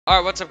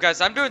Alright, what's up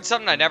guys? I'm doing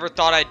something I never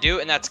thought I'd do,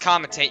 and that's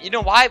commentate. You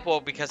know why? Well,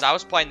 because I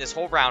was playing this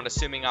whole round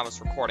assuming I was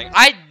recording.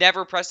 I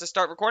never pressed the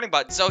start recording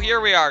button, so here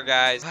we are,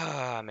 guys.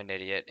 I'm an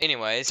idiot.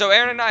 Anyway, so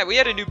Aaron and I, we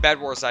had a new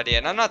Bedwars idea,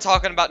 and I'm not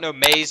talking about no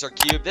maze or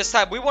cube. This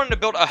time, we wanted to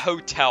build a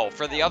hotel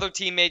for the other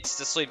teammates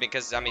to sleep,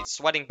 because, I mean,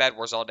 sweating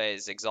Bedwars all day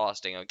is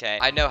exhausting, okay?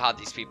 I know how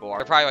these people are.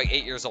 They're probably like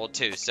 8 years old,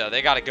 too, so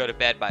they gotta go to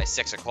bed by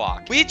 6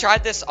 o'clock. We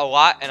tried this a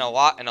lot, and a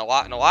lot, and a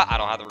lot, and a lot. I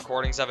don't have the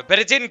recordings of it, but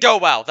it didn't go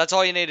well. That's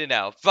all you need to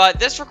know. But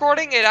this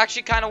recording, it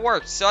actually kind of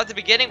worked. So at the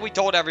beginning, we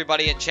told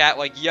everybody in chat,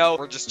 like, yo,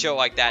 we're just chill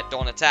like that,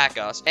 don't attack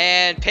us.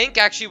 And Pink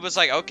actually was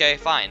like, okay,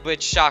 fine,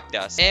 which shocked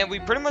us. And we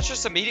pretty much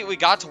just immediately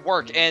got to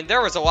work, and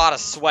there was a lot of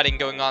sweating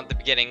going on at the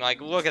beginning.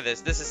 Like, look at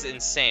this. This is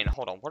insane.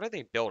 Hold on, what are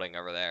they building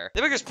over there?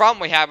 The biggest problem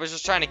we had was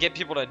just trying to get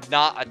people to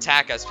not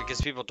attack us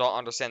because people don't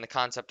understand the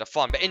concept of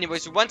fun. But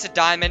anyways, we went to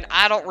Diamond.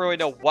 I don't really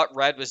know what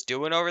Red was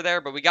doing over there,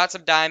 but we got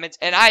some diamonds,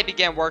 and I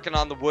began working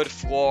on the wood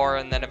floor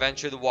and then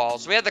eventually the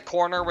walls. We had the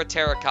corner with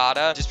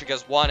terracotta just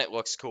because, one, it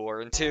looks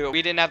cooler, and two,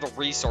 we didn't have the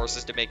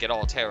resources to make it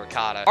all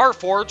terracotta. Our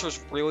forge was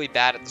really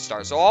bad at the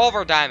start, so all of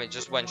our diamonds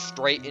just went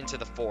straight into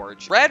the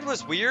forge. Red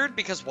was weird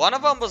because one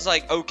of them was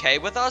like okay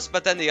with us,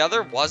 but then the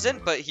other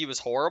wasn't, but he was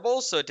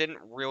horrible, so it didn't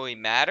really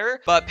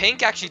matter. But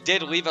Pink actually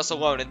did leave us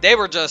alone, and they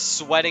were just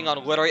sweating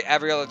on literally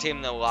every other team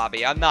in the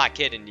lobby. I'm not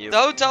kidding you. The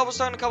hotel was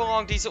starting to come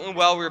along decently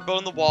well. We were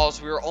building the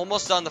walls. We were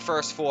almost on the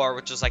first floor,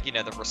 which was like, you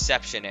know, the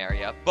reception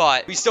area,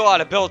 but we still had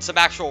to build some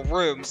actual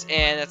rooms,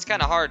 and it's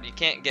kind of hard. You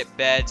can't get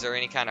beds or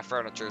any kind of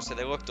furniture, so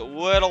they looked a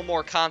little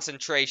more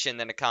concentration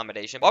than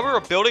accommodation. While we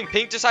were building,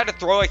 Pink decided to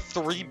throw like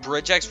 3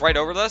 bridge eggs right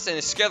over us, and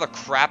it scared the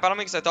crap out of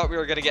me because I thought we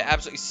were gonna get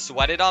absolutely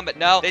sweated on, but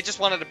no, they just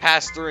wanted to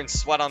pass through and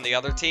sweat on the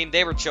other team.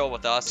 They were chill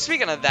with us.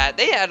 Speaking of that,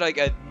 they had like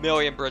a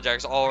million bridge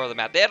eggs all over the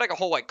map. They had like a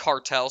whole like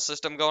cartel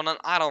system going on.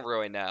 I don't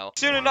really know.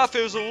 Soon enough,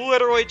 it was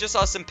literally just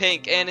us and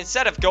Pink, and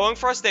instead of going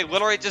for us, they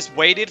literally just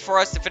waited for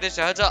us to finish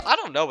the hotel. I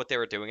don't know what they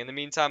were doing in the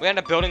meantime. We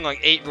ended up building like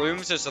 8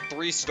 rooms. There's a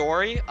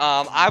 3-story.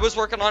 I was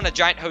working on a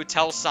giant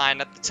hotel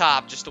sign at the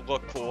top just to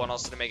look cool and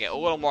also to make it a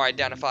little more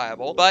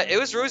identifiable, but it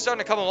was really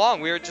starting to come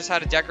along. We were just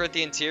had to decorate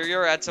the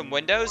interior, add some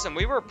windows, and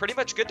we were pretty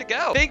much good to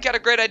go. Pink had a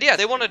great idea.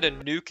 They wanted to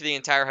nuke the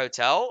entire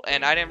hotel,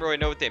 and I didn't really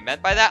know what they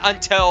meant by that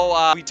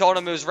until we told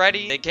them it was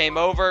ready. They came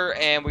over,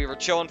 and we were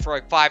chilling for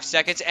like 5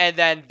 seconds, and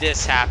then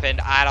this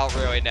happened. I don't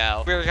really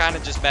know. We were kind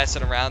of just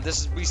messing around.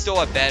 We still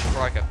had bed for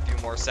like a few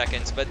more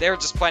seconds, but they were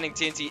just planting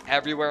TNT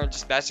everywhere and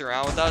just messing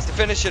around with us. To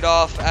finish it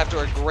off, after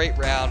a great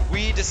round,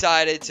 we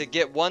decided to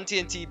get 1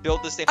 TNT,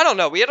 build this thing. I don't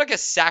know. We had like a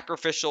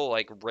sacrificial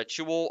like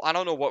ritual. I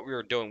don't know what we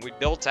were doing. We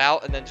built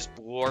out and then just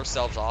blew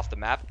ourselves off the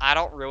map. I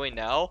don't really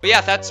know. But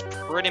yeah, that's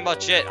pretty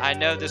much it. I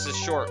know this is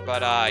short,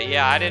 but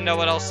yeah, I didn't know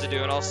what else to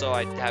do, and also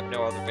I have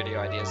no other video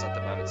ideas at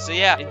the moment. So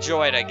yeah,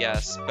 enjoy it, I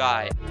guess.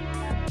 Bye.